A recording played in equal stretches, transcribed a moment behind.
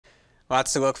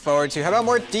Lots to look forward to. How about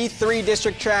more D3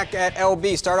 district track at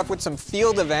LB? Start off with some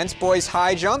field events. Boys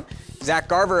high jump. Zach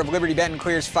Garver of Liberty-Benton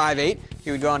clears 5.8. He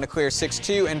would go on to clear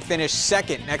 6.2 and finish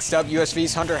second. Next up,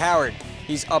 USV's Hunter Howard.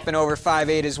 He's up and over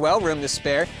 5.8 as well, room to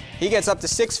spare. He gets up to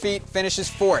 6 feet, finishes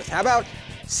fourth. How about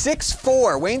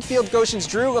 6'4"? Waynesfield-Goshen's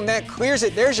Drew Lamette clears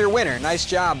it. There's your winner. Nice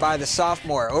job by the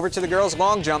sophomore. Over to the girls'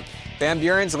 long jump. Van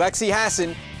Buren's Lexi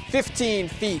Hassan, 15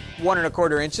 feet, 1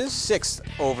 1/4 inches, 6th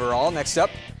overall. Next up,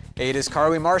 Ada's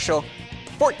Carly Marshall,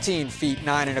 14 feet,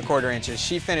 9 1/4 inches.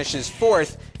 She finishes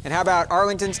fourth. And how about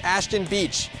Arlington's Ashton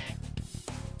Beach?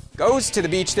 Goes to the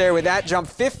beach there with that jump,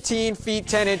 15 feet,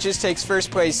 10 inches, takes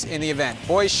first place in the event.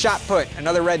 Boys shot put,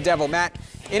 another Red Devil, Matt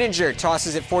Inninger,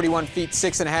 tosses it 41 feet,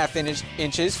 6.5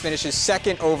 inches, finishes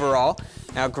second overall.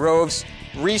 Now Grove's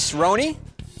Reese Roney,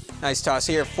 nice toss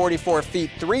here, 44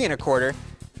 feet, 3 1/4.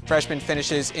 Freshman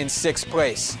finishes in 6th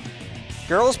place.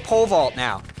 Girls pole vault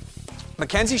now.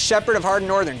 Mackenzie Shepard of Hardin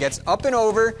Northern gets up and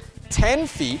over 10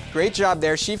 feet. Great job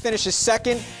there. She finishes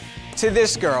second to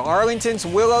this girl, Arlington's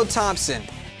Willow Thompson.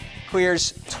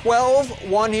 Clears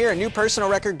 12-1 here, a new personal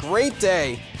record. Great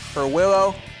day for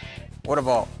Willow. What a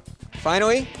vault.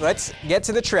 Finally, let's get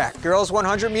to the track. Girls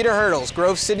 100-meter hurdles.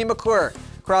 Grove's Sydney McClure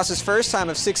crosses first, time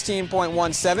of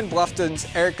 16.17. Bluffton's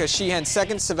Erica Sheehan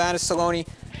second. Savannah Saloni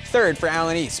third for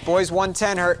Allen East. Boys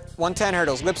 110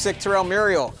 hurdles. Lipsick Terrell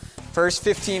Muriel first,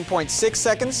 15.6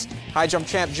 seconds. High jump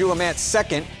champ Drew Lamette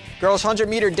second. Girls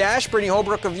 100-meter dash, Brittany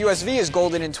Holbrook of USV is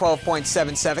golden in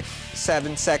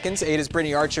 12.77 seconds. Ada's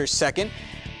Brittany Archer second.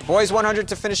 Boys 100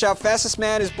 to finish out. Fastest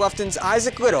man is Bluffton's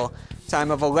Isaac Little, time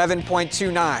of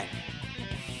 11.29.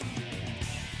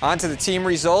 On to the team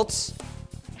results.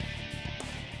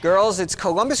 Girls, it's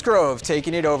Columbus Grove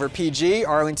taking it over PG,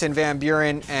 Arlington, Van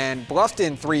Buren, and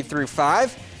Bluffton 3 through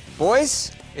 5.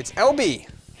 Boys, it's LB,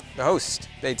 the host.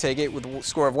 They take it with a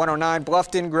score of 109.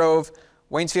 Bluffton, Grove,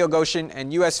 Waynesfield-Goshen,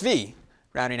 and USV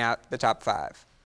rounding out the top 5.